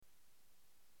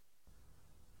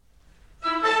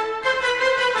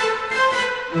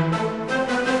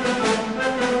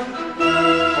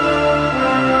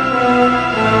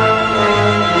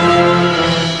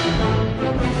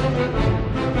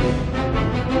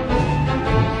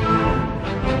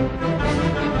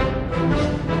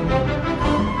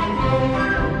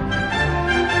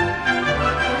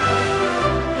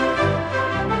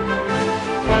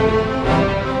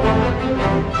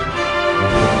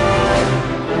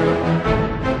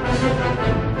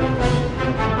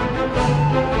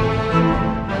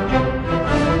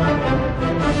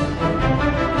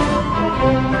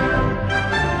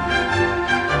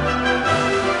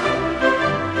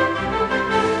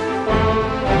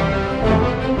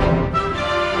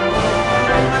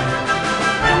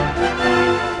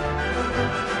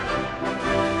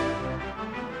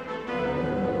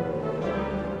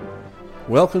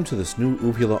Welcome to this new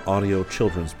Uvula audio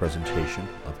children's presentation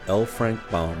of L. Frank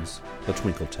Baum's The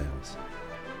Twinkle Tales.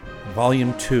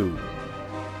 Volume 2,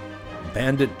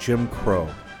 Bandit Jim Crow.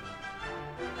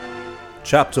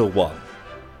 Chapter 1,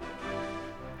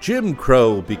 Jim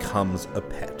Crow Becomes a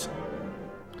Pet.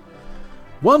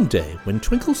 One day, when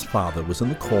Twinkle's father was in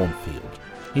the cornfield,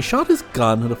 he shot his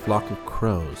gun at a flock of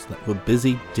crows that were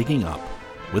busy digging up,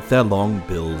 with their long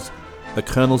bills, the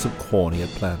kernels of corn he had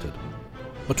planted.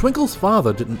 But Twinkle's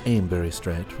father didn't aim very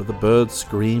straight, for the birds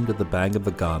screamed at the bang of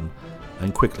the gun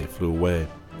and quickly flew away.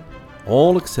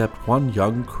 All except one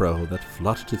young crow that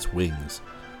fluttered its wings,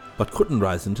 but couldn't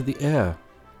rise into the air,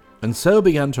 and so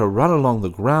began to run along the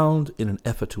ground in an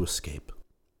effort to escape.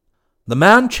 The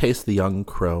man chased the young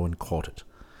crow and caught it,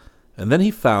 and then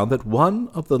he found that one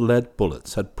of the lead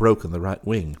bullets had broken the right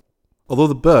wing, although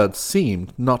the bird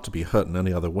seemed not to be hurt in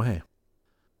any other way.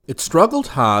 It struggled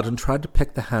hard and tried to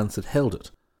peck the hands that held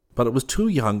it, but it was too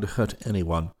young to hurt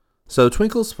anyone, so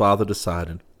Twinkle's father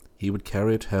decided he would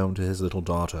carry it home to his little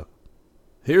daughter.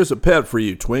 "Here's a pet for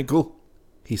you, Twinkle,"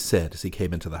 he said as he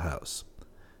came into the house.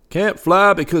 "Can't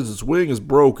fly because its wing is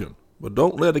broken, but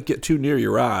don't let it get too near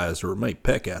your eyes or it may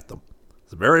peck at them.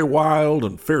 It's very wild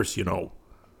and fierce, you know."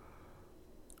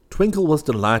 Twinkle was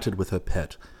delighted with her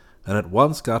pet, and at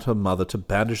once got her mother to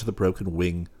bandage the broken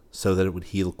wing so that it would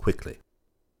heal quickly.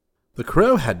 The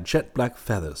crow had jet-black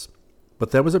feathers,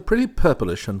 but there was a pretty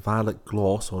purplish and violet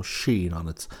gloss or sheen on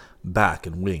its back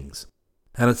and wings,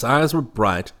 and its eyes were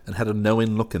bright and had a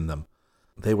knowing look in them.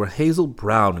 They were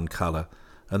hazel-brown in color,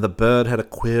 and the bird had a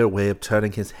queer way of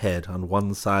turning his head on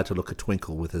one side to look at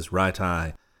Twinkle with his right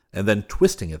eye, and then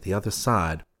twisting it the other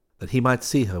side, that he might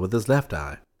see her with his left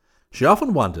eye. She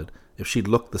often wondered if she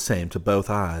looked the same to both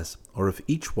eyes, or if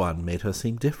each one made her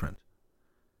seem different.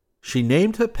 She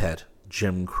named her pet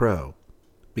Jim Crow,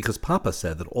 because Papa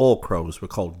said that all crows were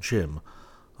called Jim,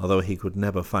 although he could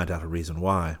never find out a reason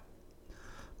why.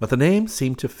 But the name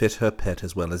seemed to fit her pet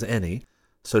as well as any,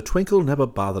 so Twinkle never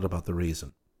bothered about the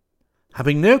reason.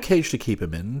 Having no cage to keep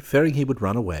him in, fearing he would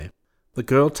run away, the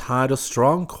girl tied a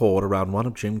strong cord around one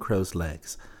of Jim Crow's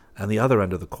legs, and the other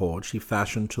end of the cord she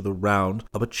fashioned to the round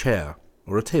of a chair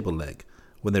or a table leg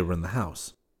when they were in the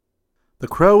house. The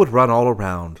crow would run all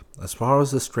around, as far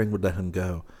as the string would let him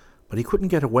go, but he couldn't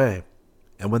get away,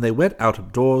 and when they went out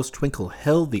of doors, Twinkle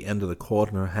held the end of the cord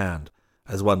in her hand,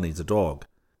 as one needs a dog,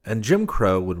 and Jim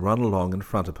Crow would run along in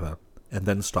front of her, and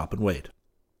then stop and wait.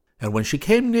 And when she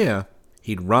came near,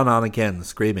 he'd run on again,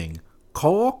 screaming,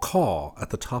 "Caw, caw," at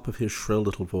the top of his shrill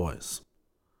little voice.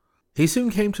 He soon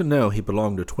came to know he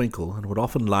belonged to Twinkle, and would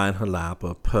often lie in her lap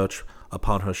or perch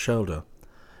upon her shoulder,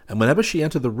 and whenever she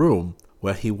entered the room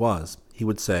where he was, he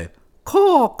would say,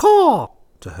 "Caw, caw,"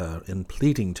 to her in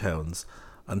pleading tones,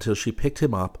 until she picked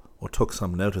him up or took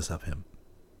some notice of him.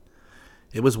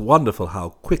 It was wonderful how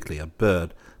quickly a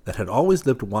bird that had always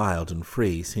lived wild and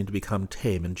free seemed to become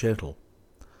tame and gentle.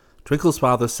 Twinkle's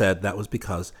father said that was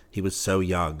because he was so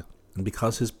young, and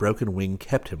because his broken wing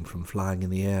kept him from flying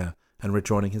in the air and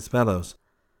rejoining his fellows.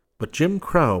 But Jim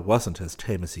Crow wasn't as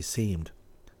tame as he seemed,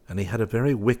 and he had a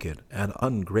very wicked and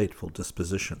ungrateful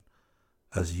disposition,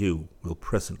 as you will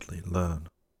presently learn.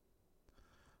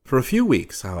 For a few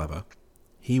weeks, however,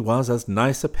 he was as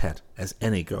nice a pet as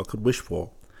any girl could wish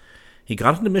for. He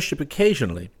got into mischief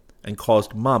occasionally, and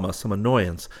caused Mama some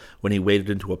annoyance when he waded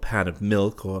into a pan of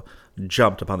milk or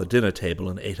jumped upon the dinner table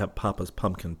and ate up Papa's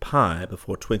pumpkin pie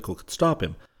before Twinkle could stop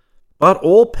him. But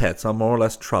all pets are more or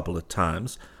less trouble at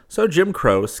times, so Jim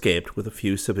Crow escaped with a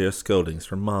few severe scoldings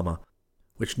from Mama,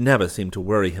 which never seemed to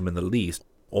worry him in the least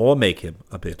or make him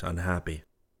a bit unhappy.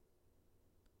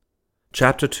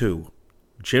 Chapter 2,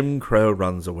 Jim Crow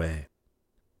Runs Away.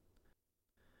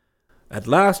 At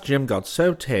last Jim got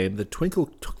so tame that Twinkle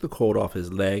took the cord off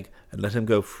his leg and let him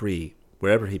go free,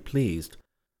 wherever he pleased.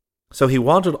 So he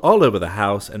wandered all over the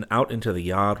house and out into the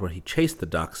yard, where he chased the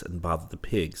ducks and bothered the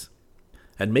pigs,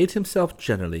 and made himself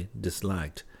generally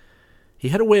disliked. He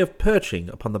had a way of perching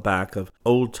upon the back of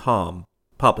Old Tom,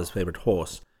 Papa's favorite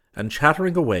horse, and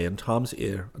chattering away in Tom's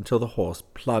ear until the horse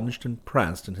plunged and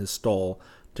pranced in his stall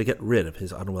to get rid of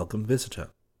his unwelcome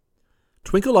visitor.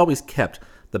 Twinkle always kept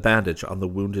the bandage on the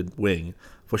wounded wing,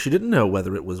 for she didn't know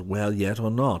whether it was well yet or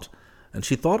not, and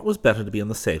she thought it was better to be on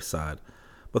the safe side.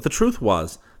 But the truth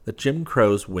was that Jim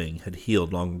Crow's wing had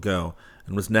healed long ago,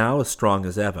 and was now as strong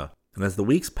as ever, and as the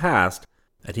weeks passed,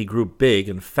 and he grew big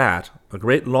and fat, a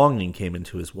great longing came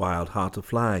into his wild heart to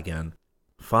fly again,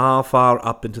 far, far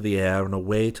up into the air and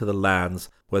away to the lands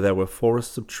where there were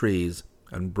forests of trees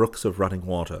and brooks of running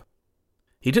water.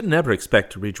 He didn't ever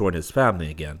expect to rejoin his family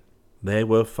again. They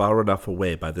were far enough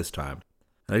away by this time,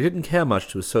 and he didn't care much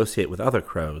to associate with other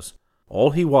crows,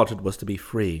 All he wanted was to be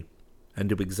free, and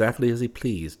do exactly as he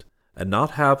pleased, and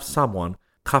not have someone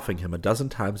cuffing him a dozen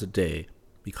times a day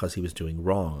because he was doing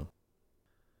wrong.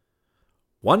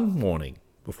 One morning,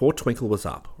 before Twinkle was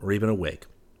up, or even awake,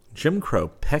 Jim Crow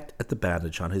pecked at the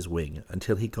bandage on his wing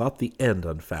until he got the end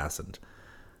unfastened,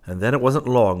 and then it wasn't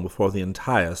long before the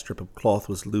entire strip of cloth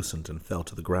was loosened and fell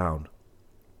to the ground.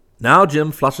 Now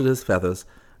Jim fluttered his feathers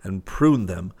and pruned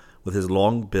them with his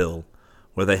long bill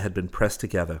where they had been pressed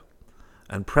together,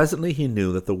 and presently he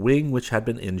knew that the wing which had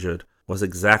been injured was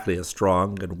exactly as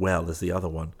strong and well as the other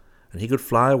one, and he could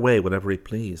fly away whenever he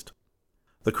pleased.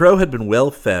 The crow had been well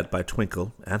fed by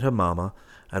Twinkle and her mamma,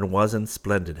 and was in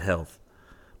splendid health,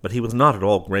 but he was not at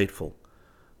all grateful.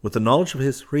 With the knowledge of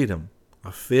his freedom,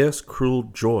 a fierce, cruel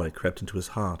joy crept into his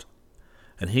heart,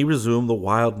 and he resumed the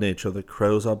wild nature that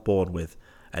crows are born with,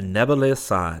 and never lay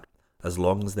aside as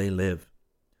long as they live.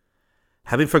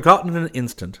 Having forgotten in an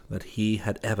instant that he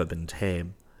had ever been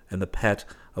tame, and the pet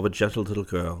of a gentle little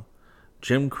girl,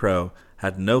 Jim Crow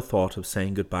had no thought of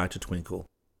saying goodbye to Twinkle.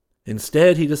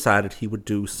 Instead, he decided he would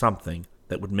do something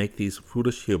that would make these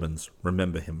foolish humans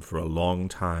remember him for a long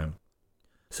time.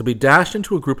 So he dashed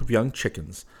into a group of young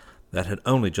chickens that had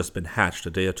only just been hatched a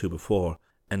day or two before,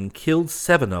 and killed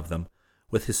 7 of them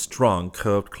with his strong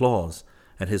curved claws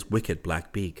and his wicked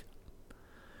black beak.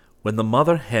 When the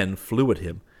mother hen flew at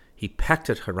him, he pecked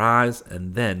at her eyes,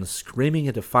 and then, screaming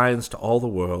in defiance to all the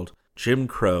world, Jim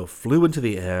Crow flew into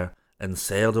the air and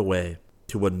sailed away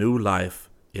to a new life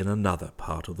in another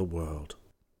part of the world.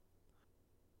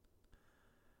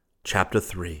 Chapter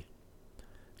 3.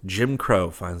 Jim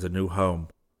Crow finds a new home.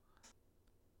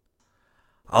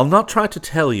 I'll not try to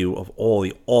tell you of all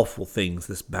the awful things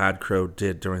this bad crow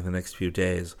did during the next few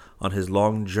days on his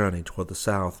long journey toward the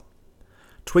south.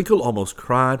 Twinkle almost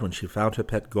cried when she found her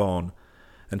pet gone,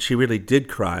 and she really did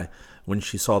cry when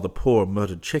she saw the poor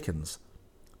murdered chickens.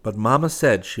 But Mamma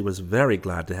said she was very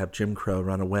glad to have Jim Crow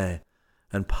run away,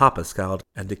 and Papa scowled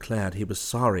and declared he was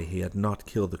sorry he had not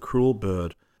killed the cruel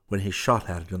bird when he shot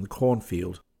at it in the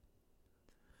cornfield.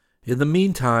 In the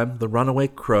meantime, the runaway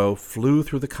crow flew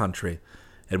through the country,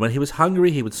 and when he was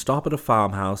hungry he would stop at a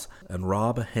farmhouse and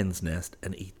rob a hen's nest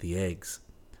and eat the eggs.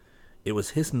 It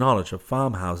was his knowledge of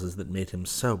farmhouses that made him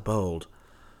so bold,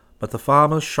 but the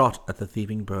farmers shot at the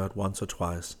thieving bird once or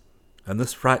twice, and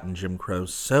this frightened Jim Crow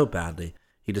so badly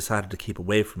he decided to keep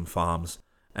away from farms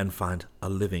and find a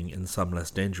living in some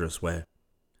less dangerous way.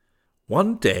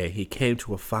 One day he came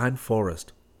to a fine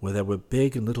forest where there were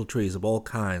big and little trees of all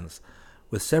kinds,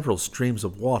 with several streams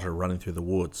of water running through the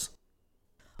woods.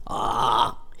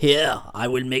 "Ah, here I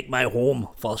will make my home,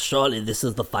 for surely this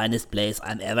is the finest place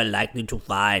I'm ever likely to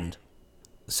find,"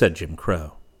 said Jim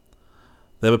Crow.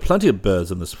 There were plenty of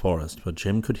birds in this forest, for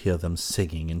Jim could hear them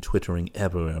singing and twittering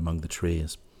everywhere among the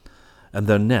trees, and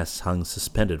their nests hung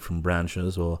suspended from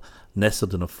branches or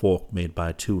nestled in a fork made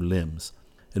by 2 limbs,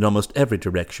 in almost every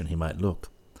direction he might look.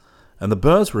 And the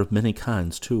birds were of many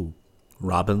kinds, too: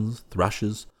 robins,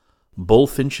 thrushes,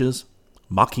 bullfinches,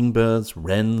 mockingbirds,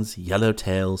 wrens,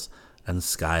 yellowtails, and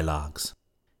skylarks.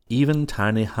 Even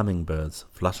tiny hummingbirds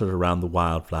fluttered around the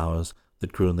wildflowers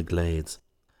that grew in the glades,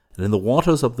 and in the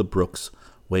waters of the brooks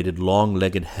waded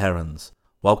long-legged herons,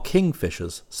 while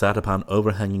kingfishers sat upon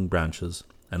overhanging branches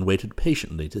and waited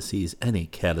patiently to seize any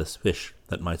careless fish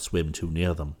that might swim too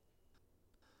near them.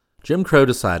 Jim Crow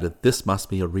decided this must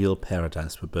be a real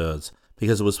paradise for birds,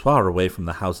 because it was far away from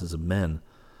the houses of men,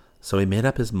 so he made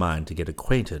up his mind to get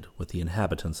acquainted with the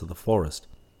inhabitants of the forest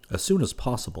as soon as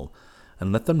possible,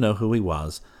 and let them know who he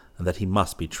was, and that he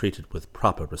must be treated with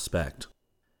proper respect.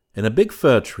 In a big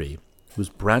fir tree, whose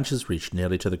branches reached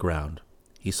nearly to the ground,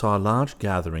 he saw a large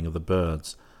gathering of the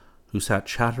birds, who sat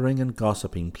chattering and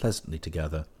gossiping pleasantly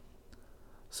together.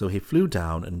 So he flew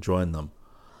down and joined them.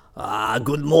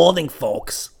 Good morning,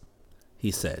 folks," he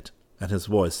said, and his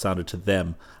voice sounded to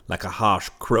them like a harsh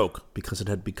croak because it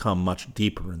had become much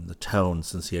deeper in the tone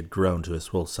since he had grown to his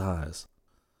full size.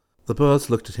 The birds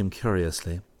looked at him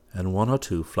curiously, and 1 or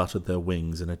 2 fluttered their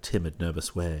wings in a timid,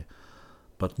 nervous way,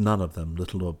 but none of them,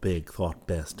 little or big, thought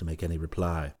best to make any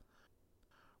reply.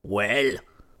 "Well,"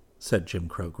 said Jim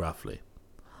Crow gruffly,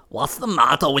 "what's the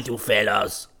matter with you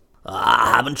fellows?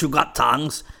 Haven't you got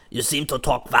tongues? You seemed to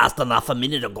talk fast enough a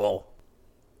minute ago."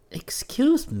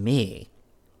 "Excuse me,"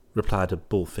 replied a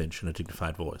bullfinch in a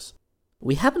dignified voice.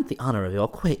 "We haven't the honor of your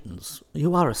acquaintance.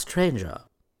 You are a stranger."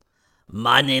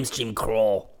 "My name's Jim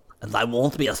Crow, and I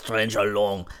won't be a stranger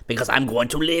long, because I'm going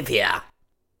to live here."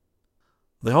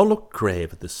 They all looked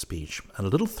grave at this speech, and a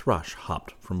little thrush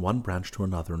hopped from one branch to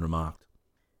another and remarked,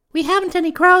 "We haven't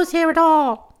any crows here at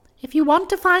all. If you want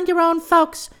to find your own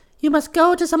folks, you must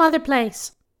go to some other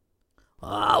place."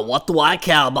 What do I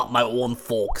care about my own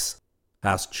folks?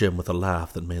 asked Jim with a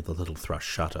laugh that made the little thrush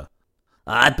shudder.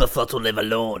 I'd prefer to live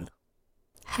alone.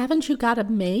 Haven't you got a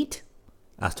mate?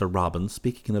 asked a robin,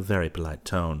 speaking in a very polite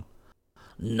tone.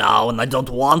 No, and I don't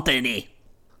want any,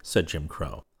 said Jim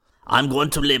Crow. I'm going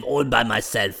to live all by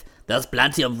myself. There's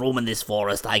plenty of room in this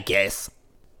forest, I guess.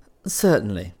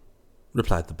 Certainly,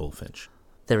 replied the bullfinch.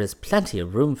 there is plenty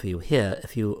of room for you here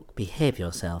if you behave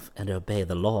yourself and obey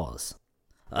the laws.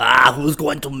 Who's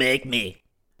going to make me?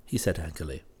 He said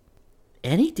angrily.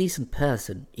 Any decent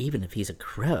person, even if he's a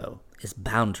crow, is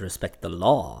bound to respect the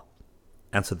law,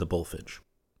 answered the bullfinch.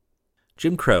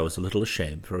 Jim Crow was a little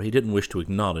ashamed, for he didn't wish to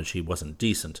acknowledge he wasn't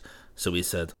decent, so he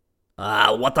said,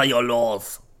 What are your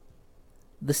laws?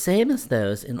 The same as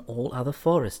those in all other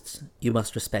forests. You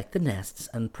must respect the nests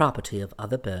and property of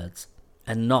other birds,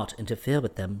 and not interfere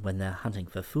with them when they're hunting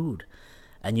for food.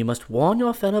 And you must warn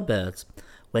your fellow birds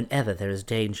whenever there is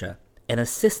danger, and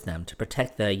assist them to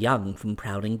protect their young from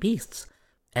prowling beasts.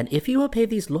 And if you obey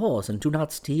these laws and do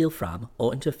not steal from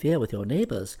or interfere with your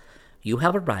neighbors, you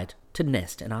have a right to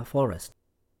nest in our forest.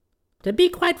 To be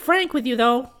quite frank with you,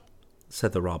 though,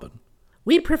 said the robin,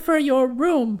 we'd prefer your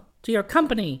room to your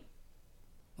company.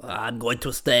 I'm going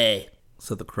to stay,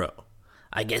 said the crow.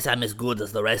 I guess I'm as good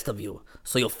as the rest of you,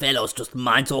 so you fellows just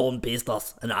mind your own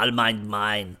business, and I'll mind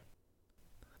mine.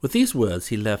 With these words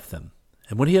he left them,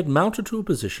 and when he had mounted to a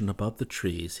position above the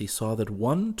trees, he saw that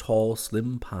one tall,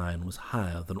 slim pine was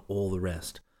higher than all the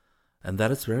rest, and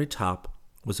that its very top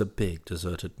was a big,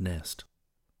 deserted nest.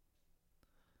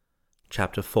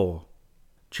 Chapter 4.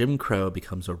 Jim Crow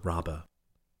becomes a robber.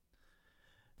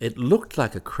 It looked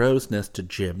like a crow's nest to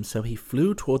Jim, so he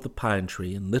flew toward the pine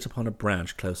tree and lit upon a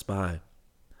branch close by.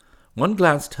 One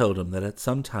glance told him that at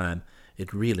some time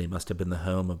it really must have been the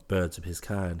home of birds of his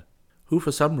kind, who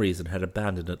for some reason had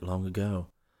abandoned it long ago.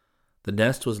 The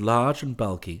nest was large and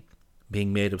bulky,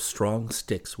 being made of strong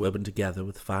sticks woven together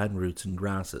with fine roots and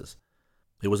grasses.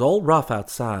 It was all rough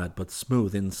outside, but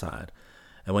smooth inside,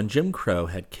 and when Jim Crow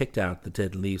had kicked out the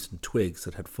dead leaves and twigs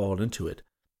that had fallen into it,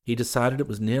 he decided it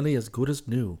was nearly as good as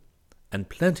new, and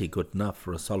plenty good enough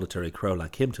for a solitary crow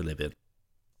like him to live in.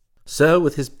 So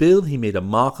with his bill he made a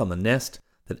mark on the nest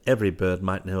that every bird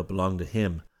might know it belonged to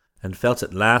him, and felt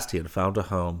at last he had found a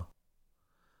home.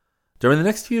 During the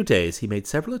next few days he made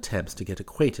several attempts to get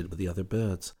acquainted with the other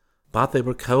birds, but they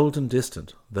were cold and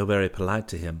distant, though very polite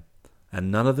to him, and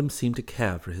none of them seemed to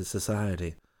care for his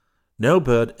society. No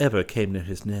bird ever came near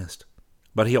his nest,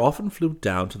 but he often flew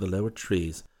down to the lower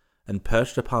trees and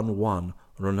perched upon one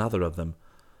or another of them,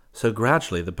 so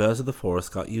gradually the birds of the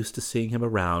forest got used to seeing him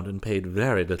around and paid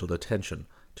very little attention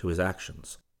to his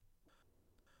actions.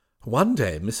 One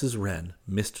day Mrs. Wren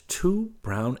missed 2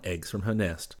 brown eggs from her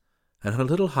nest, and her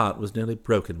little heart was nearly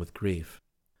broken with grief.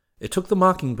 It took the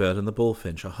mockingbird and the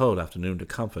bullfinch a whole afternoon to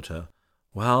comfort her,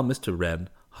 while Mr. Wren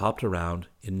hopped around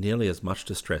in nearly as much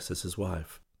distress as his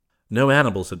wife. No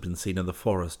animals had been seen in the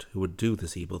forest who would do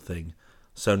this evil thing,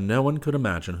 so no one could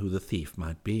imagine who the thief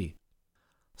might be.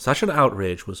 Such an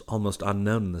outrage was almost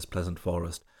unknown in this pleasant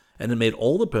forest, and it made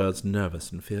all the birds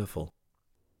nervous and fearful.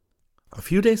 A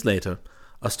few days later,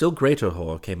 a still greater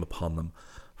horror came upon them,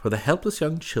 for the helpless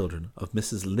young children of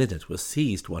Mrs. Linnet were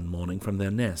seized one morning from their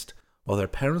nest, while their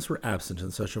parents were absent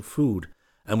in search of food,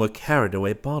 and were carried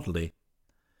away bodily.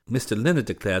 Mr. Linnet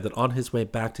declared that on his way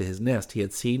back to his nest he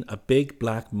had seen a big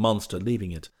black monster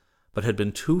leaving it, but had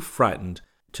been too frightened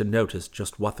to notice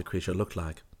just what the creature looked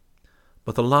like.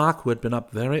 But the lark, who had been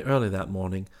up very early that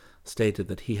morning, stated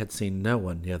that he had seen no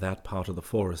one near that part of the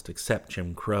forest except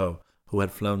Jim Crow, who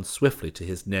had flown swiftly to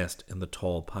his nest in the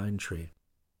tall pine tree.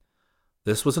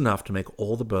 This was enough to make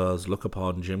all the birds look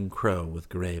upon Jim Crow with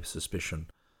grave suspicion,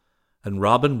 and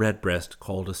Robin Redbreast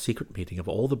called a secret meeting of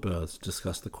all the birds to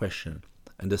discuss the question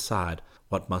and decide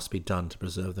what must be done to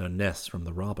preserve their nests from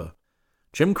the robber.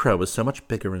 Jim Crow was so much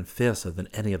bigger and fiercer than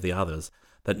any of the others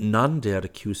that none dared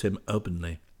accuse him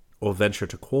openly or venture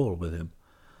to quarrel with him.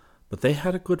 But they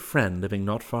had a good friend living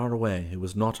not far away who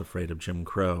was not afraid of Jim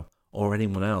Crow or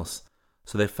anyone else,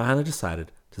 so they finally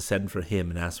decided to send for him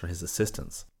and ask for his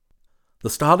assistance. The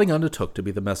starling undertook to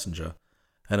be the messenger,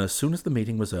 and as soon as the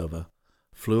meeting was over,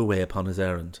 flew away upon his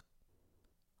errand.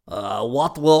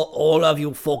 What were all of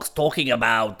you folks talking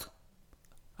about?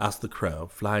 asked the crow,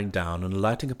 flying down and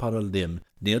alighting upon a limb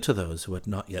near to those who had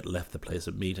not yet left the place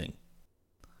of meeting.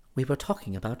 We were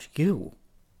talking about you,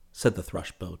 said the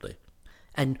thrush boldly.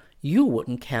 and you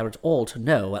wouldn't care at all to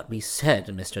know what we said,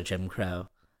 Mr. Jim Crow.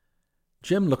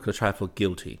 Jim looked a trifle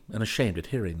guilty and ashamed at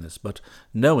hearing this, but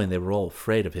knowing they were all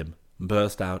afraid of him,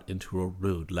 burst out into a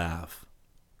rude laugh.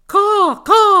 Caw,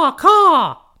 caw,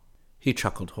 caw! He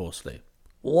chuckled hoarsely.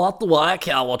 What do I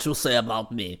care what you say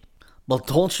about me? But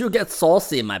don't you get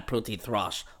saucy, my pretty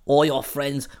thrush, or your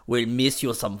friends will miss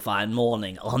you some fine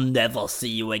morning or never see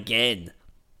you again.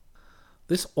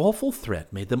 This awful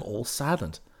threat made them all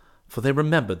silent, for they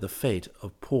remembered the fate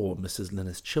of poor Mrs.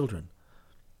 Linnet's children,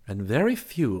 and very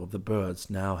few of the birds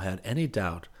now had any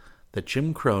doubt that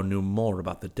Jim Crow knew more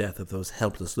about the death of those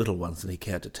helpless little ones than he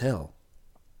cared to tell.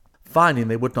 Finding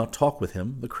they would not talk with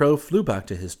him, the crow flew back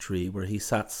to his tree, where he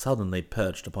sat sullenly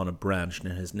perched upon a branch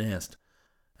near his nest,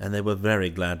 and they were very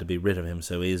glad to be rid of him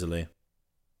so easily.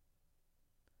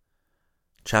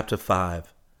 Chapter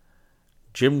 5.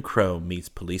 Jim Crow Meets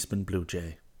Policeman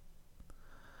Bluejay.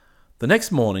 The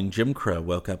next morning Jim Crow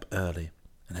woke up early,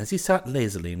 and as he sat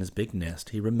lazily in his big nest,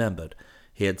 he remembered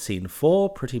he had seen 4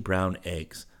 pretty brown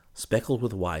eggs, speckled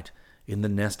with white, in the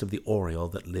nest of the oriole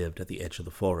that lived at the edge of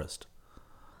the forest.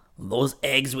 Those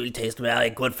eggs will taste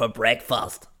very good for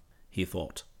breakfast, he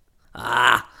thought.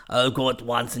 I'll go at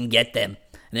once and get them,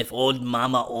 and if old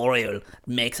Mama Oriole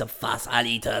makes a fuss, I'll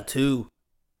eat her too.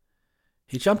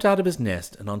 He jumped out of his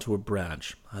nest and onto a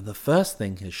branch, and the first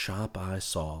thing his sharp eye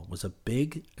saw was a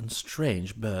big and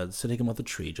strange bird sitting above the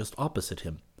tree just opposite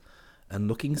him, and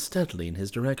looking steadily in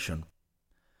his direction.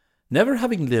 Never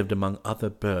having lived among other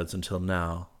birds until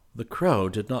now, the crow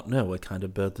did not know what kind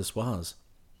of bird this was.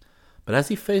 But as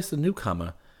he faced the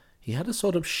newcomer, he had a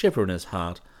sort of shiver in his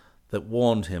heart that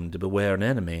warned him to beware an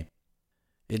enemy.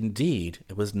 Indeed,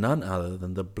 it was none other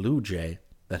than the blue jay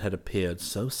that had appeared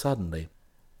so suddenly,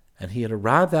 and he had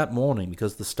arrived that morning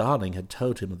because the starling had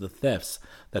told him of the thefts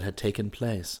that had taken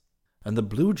place, and the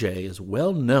blue jay is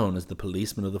well known as the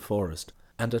policeman of the forest,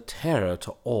 and a terror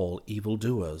to all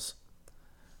evil-doers.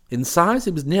 In size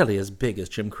he was nearly as big as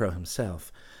Jim Crow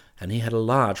himself, and he had a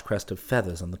large crest of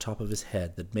feathers on the top of his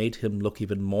head that made him look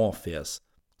even more fierce,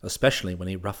 especially when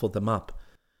he ruffled them up.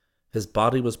 His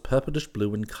body was purplish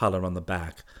blue in color on the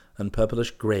back, and purplish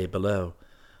gray below,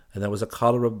 and there was a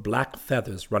collar of black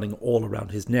feathers running all around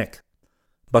his neck.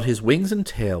 But his wings and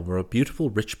tail were a beautiful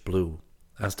rich blue,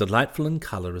 as delightful in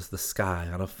color as the sky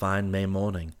on a fine May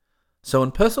morning. So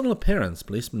in personal appearance,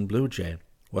 Policeman Bluejay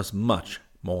was much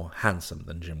more handsome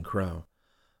than Jim Crow.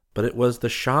 But it was the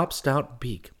sharp, stout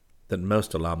beak that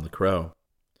most alarmed the crow.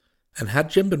 And had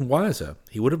Jim been wiser,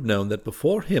 he would have known that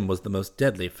before him was the most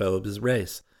deadly foe of his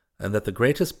race, and that the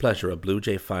greatest pleasure a blue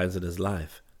jay finds in his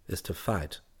life is to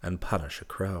fight and punish a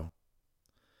crow.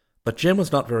 But Jim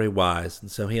was not very wise,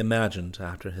 and so he imagined,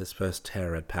 after his first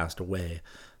terror had passed away,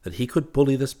 that he could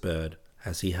bully this bird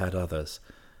as he had others,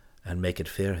 and make it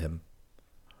fear him.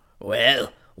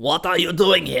 Well, what are you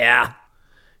doing here?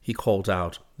 He called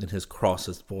out in his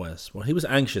crossest voice, for he was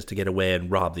anxious to get away and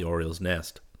rob the oriole's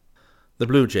nest. The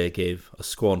blue jay gave a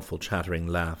scornful, chattering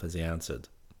laugh as he answered.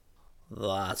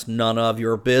 That's none of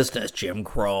your business, Jim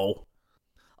Crow.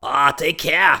 Take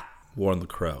care, warned the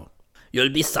crow. You'll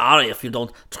be sorry if you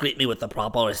don't treat me with the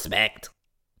proper respect.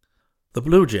 The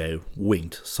blue jay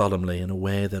winked solemnly in a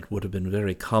way that would have been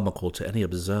very comical to any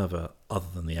observer other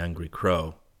than the angry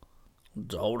crow.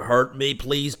 Don't hurt me,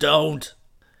 please don't,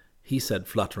 he said,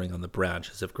 fluttering on the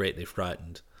branch as if greatly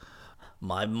frightened.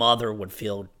 My mother would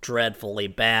feel dreadfully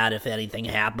bad if anything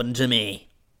happened to me.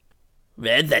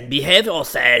 Well, then behave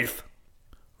yourself,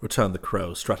 returned the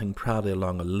crow, strutting proudly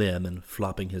along a limb and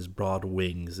flopping his broad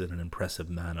wings in an impressive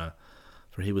manner,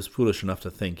 for he was foolish enough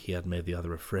to think he had made the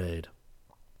other afraid.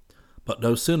 But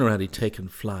no sooner had he taken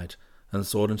flight and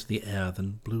soared into the air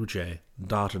than Blue Jay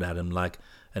darted at him like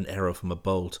an arrow from a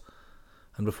bolt,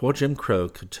 and before Jim Crow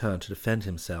could turn to defend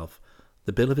himself,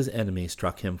 the bill of his enemy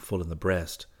struck him full in the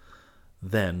breast.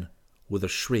 Then, with a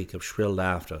shriek of shrill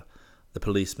laughter, the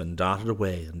policeman darted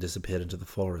away and disappeared into the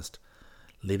forest,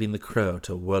 leaving the crow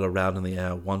to whirl around in the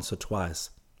air once or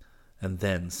twice, and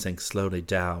then sink slowly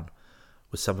down,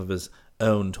 with some of his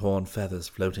own torn feathers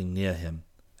floating near him,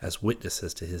 as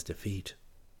witnesses to his defeat.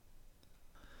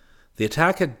 The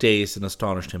attack had dazed and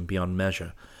astonished him beyond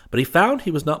measure, but he found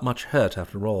he was not much hurt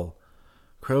after all.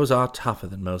 Crows are tougher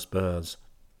than most birds.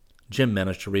 Jim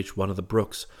managed to reach one of the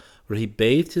brooks, where he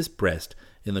bathed his breast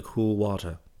in the cool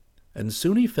water, and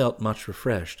soon he felt much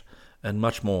refreshed, and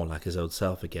much more like his old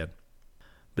self again.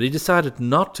 But he decided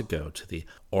not to go to the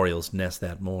oriole's nest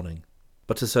that morning,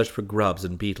 but to search for grubs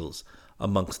and beetles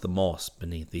amongst the moss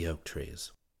beneath the oak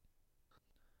trees.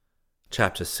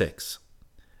 Chapter 6.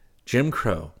 Jim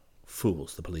Crow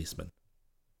Fools the Policeman.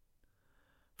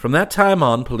 From that time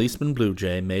on, Policeman Blue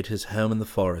Jay made his home in the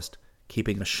forest,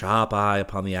 keeping a sharp eye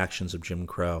upon the actions of Jim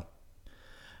Crow.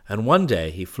 And one day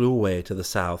he flew away to the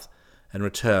south and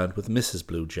returned with Mrs.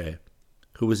 Blue Jay,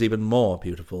 who was even more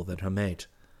beautiful than her mate.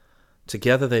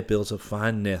 Together they built a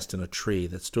fine nest in a tree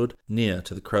that stood near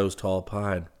to the crow's tall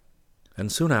pine,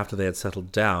 and soon after they had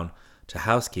settled down to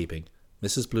housekeeping,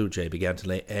 Mrs. Blue Jay began to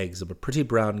lay eggs of a pretty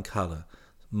brown color,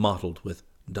 mottled with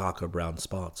darker brown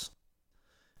spots.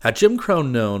 Had Jim Crow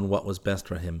known what was best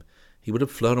for him, he would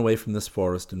have flown away from this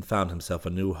forest and found himself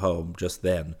a new home just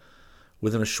then.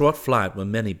 Within a short flight were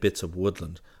many bits of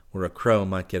woodland, where a crow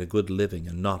might get a good living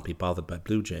and not be bothered by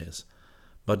blue jays.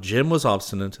 But Jim was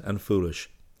obstinate and foolish,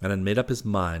 and had made up his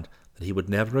mind that he would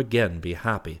never again be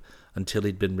happy until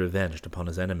he'd been revenged upon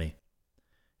his enemy.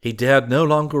 He dared no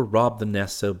longer rob the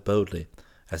nest so boldly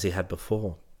as he had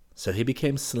before, so he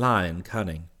became sly and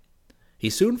cunning. He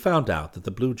soon found out that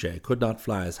the blue jay could not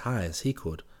fly as high as he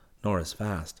could, nor as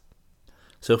fast.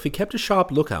 So if he kept a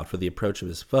sharp lookout for the approach of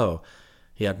his foe,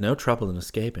 he had no trouble in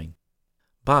escaping.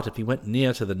 But if he went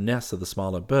near to the nests of the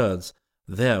smaller birds,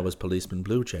 there was Policeman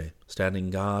Blue Jay, standing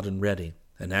guard and ready,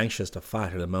 and anxious to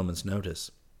fight at a moment's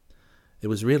notice. It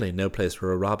was really no place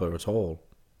for a robber at all,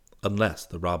 unless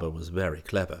the robber was very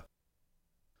clever.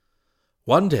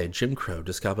 One day Jim Crow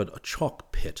discovered a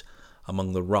chalk pit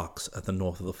among the rocks at the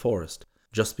north of the forest,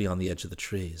 just beyond the edge of the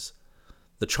trees.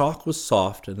 The chalk was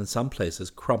soft and in some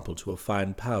places crumpled to a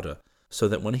fine powder, so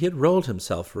that when he had rolled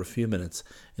himself for a few minutes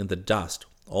in the dust,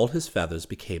 all his feathers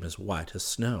became as white as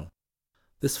snow.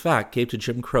 This fact gave to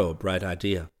Jim Crow a bright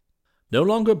idea. No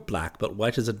longer black but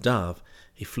white as a dove,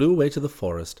 he flew away to the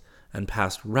forest and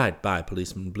passed right by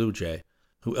Policeman Blue Jay,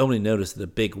 who only noticed that a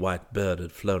big white bird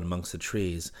had flown amongst the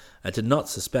trees, and did not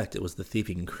suspect it was the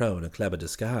thieving crow in a clever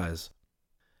disguise.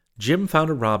 Jim found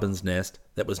a robin's nest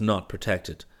that was not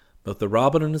protected. Both the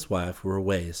robin and his wife were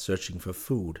away searching for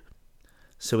food.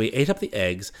 So he ate up the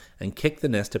eggs and kicked the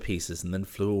nest to pieces and then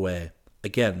flew away,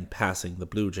 again passing the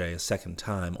blue jay a second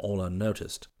time all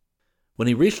unnoticed. When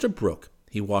he reached a brook,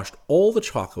 he washed all the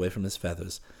chalk away from his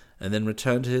feathers and then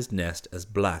returned to his nest as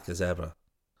black as ever.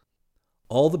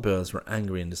 All the birds were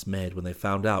angry and dismayed when they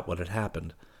found out what had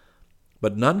happened,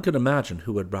 but none could imagine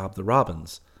who had robbed the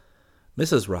robins.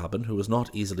 Mrs. Robin, who was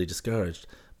not easily discouraged,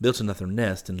 built another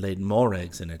nest and laid more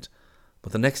eggs in it,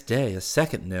 but the next day a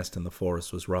second nest in the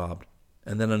forest was robbed,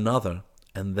 and then another,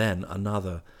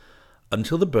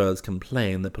 until the birds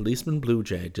complained that Policeman Blue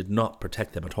Jay did not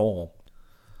protect them at all.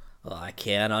 I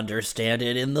can't understand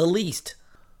it in the least,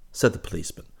 said the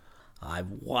policeman.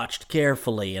 I've watched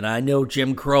carefully, and I know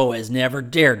Jim Crow has never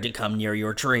dared to come near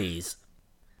your trees.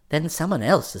 Then someone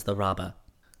else is the robber,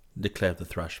 declared the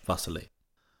thrush fussily.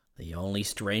 The only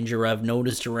stranger I've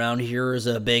noticed around here is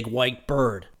a big white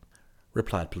bird,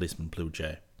 replied Policeman Blue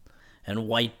Jay. And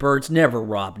white birds never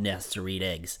rob nests or eat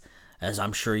eggs, as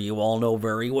I'm sure you all know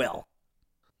very well.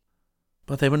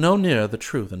 But they were no nearer the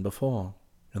truth than before,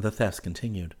 and the thefts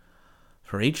continued.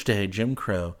 For each day Jim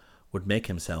Crow would make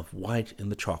himself white in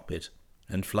the chalk pit,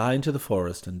 and fly into the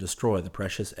forest and destroy the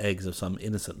precious eggs of some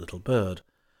innocent little bird,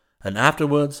 and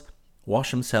afterwards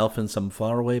wash himself in some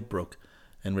faraway brook,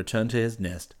 and return to his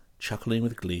nest, chuckling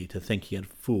with glee to think he had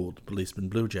fooled Policeman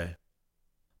Blue Jay.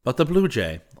 But the Blue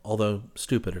Jay, although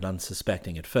stupid and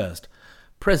unsuspecting at first,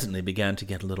 presently began to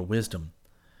get a little wisdom.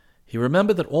 He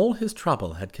remembered that all his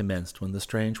trouble had commenced when the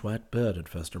strange white bird had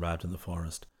first arrived in the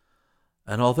forest,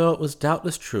 and although it was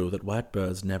doubtless true that white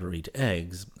birds never eat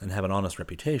eggs and have an honest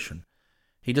reputation,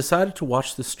 he decided to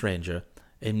watch the stranger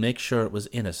and make sure it was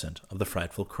innocent of the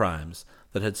frightful crimes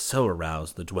that had so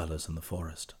aroused the dwellers in the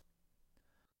forest.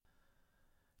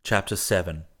 Chapter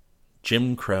 7.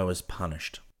 Jim Crow is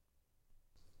Punished.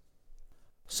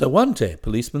 So one day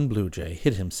Policeman Blue Jay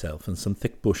hid himself in some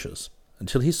thick bushes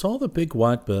until he saw the big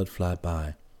white bird fly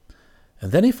by,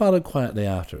 and then he followed quietly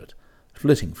after it,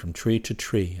 flitting from tree to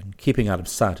tree and keeping out of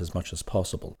sight as much as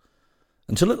possible,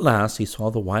 until at last he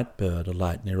saw the white bird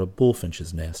alight near a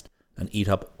bullfinch's nest and eat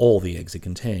up all the eggs it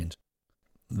contained.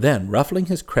 Then, ruffling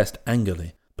his crest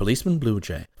angrily, Policeman Blue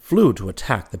Jay flew to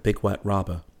attack the big white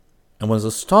robber, and was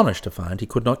astonished to find he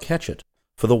could not catch it,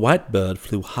 for the white bird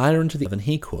flew higher into the air than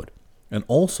he could, and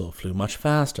also flew much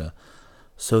faster,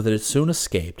 so that it soon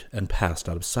escaped and passed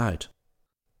out of sight.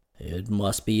 It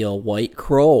must be a white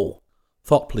crow,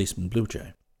 thought Policeman Blue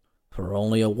Jay. For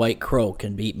only a white crow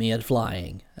can beat me at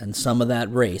flying, and some of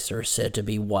that race are said to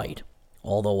be white,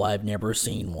 although I've never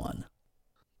seen one.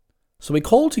 So he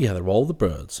called together all the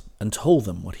birds and told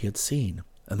them what he had seen,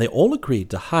 and they all agreed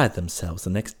to hide themselves the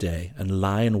next day and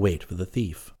lie in wait for the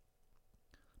thief.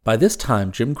 By this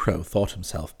time Jim Crow thought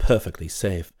himself perfectly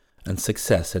safe, and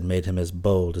success had made him as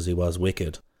bold as he was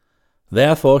wicked.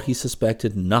 Therefore he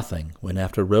suspected nothing when,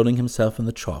 after rolling himself in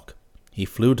the chalk, he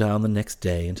flew down the next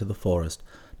day into the forest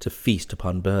to feast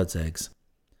upon birds' eggs.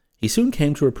 He soon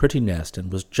came to a pretty nest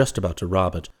and was just about to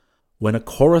rob it, when a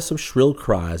chorus of shrill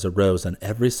cries arose on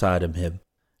every side of him,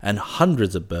 and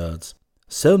hundreds of birds,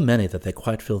 so many that they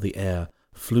quite filled the air,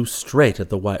 flew straight at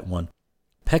the white one,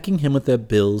 pecking him with their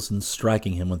bills and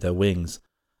striking him with their wings.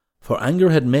 For anger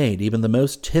had made even the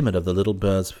most timid of the little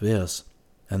birds fierce,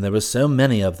 and there were so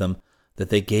many of them that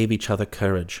they gave each other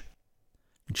courage.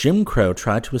 Jim Crow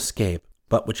tried to escape,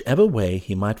 but whichever way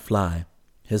he might fly,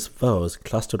 his foes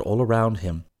clustered all around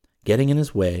him, getting in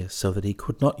his way so that he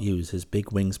could not use his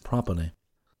big wings properly.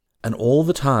 And all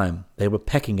the time they were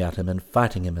pecking at him and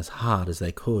fighting him as hard as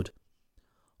they could.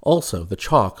 Also the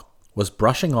chalk was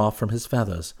brushing off from his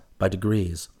feathers by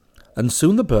degrees, and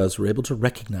soon the birds were able to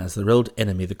recognize their old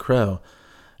enemy the crow,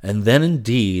 and then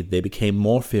indeed they became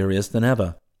more furious than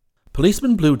ever.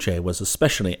 Policeman Blue Jay was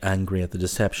especially angry at the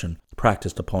deception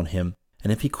practiced upon him,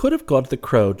 and if he could have got the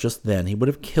crow just then he would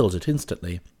have killed it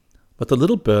instantly. But the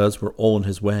little birds were all in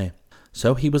his way,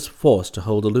 so he was forced to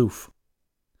hold aloof.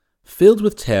 Filled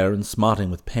with terror and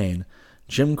smarting with pain,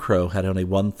 Jim Crow had only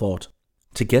one thought: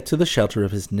 to get to the shelter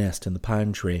of his nest in the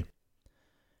pine tree.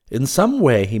 In some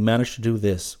way he managed to do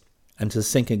this, and to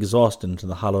sink exhausted into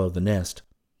the hollow of the nest.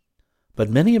 But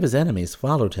many of his enemies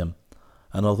followed him,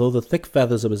 and although the thick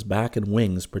feathers of his back and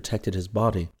wings protected his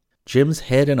body, Jim's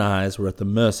head and eyes were at the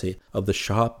mercy of the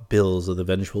sharp bills of the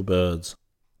vengeful birds.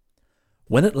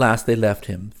 When at last they left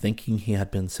him, thinking he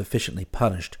had been sufficiently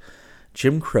punished,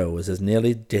 Jim Crow was as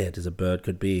nearly dead as a bird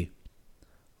could be.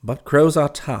 But crows are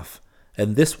tough,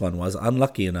 and this one was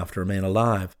unlucky enough to remain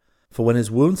alive, for when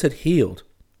his wounds had healed,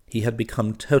 he had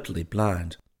become totally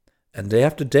blind, and day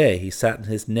after day he sat in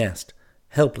his nest,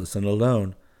 helpless and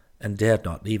alone, and dared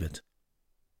not leave it.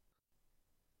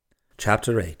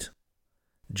 Chapter 8.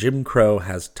 Jim Crow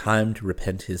has time to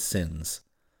repent his sins.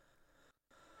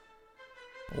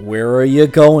 "Where are you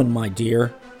going, my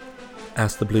dear?"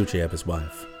 asked the Blue Jay of his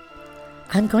wife.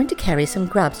 I'm going to carry some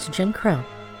grubs to Jim Crow,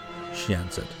 She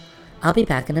answered. I'll be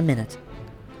back in a minute.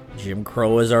 "Jim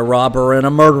Crow is a robber and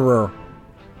a murderer,"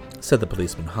 said the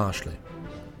policeman harshly.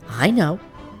 I know,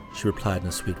 She replied in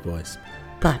a sweet voice.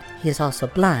 but he is also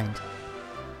blind.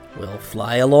 "We'll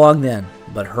fly along then,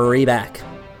 but hurry back,"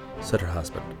 said her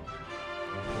husband.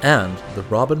 And the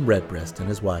robin redbreast and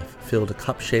his wife filled a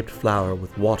cup-shaped flower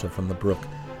with water from the brook,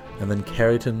 and then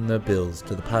carried it in their bills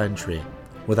to the pine tree,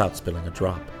 without spilling a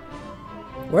drop.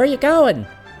 Where are you going?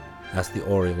 Asked the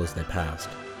oriole as they passed.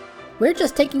 We're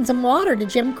just taking some water to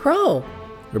Jim Crow.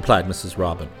 Replied Mrs.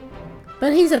 Robin.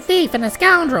 But he's a thief and a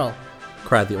scoundrel.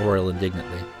 Cried the oriole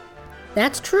indignantly.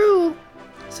 That's true.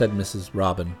 Said Mrs.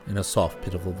 Robin in a soft,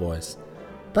 pitiful voice.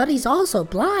 But he's also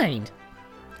blind.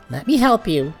 Let me help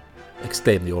you.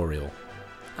 Exclaimed the oriole.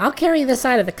 I'll carry the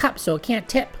side of the cup so it can't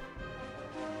tip.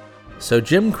 So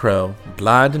Jim Crow,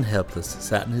 blind and helpless,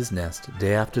 sat in his nest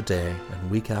day after day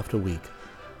and week after week,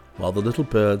 while the little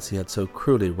birds he had so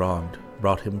cruelly wronged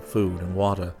brought him food and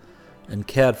water, and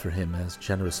cared for him as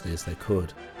generously as they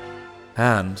could.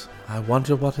 And I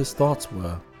wonder what his thoughts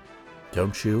were.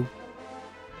 Don't you?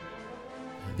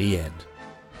 The end.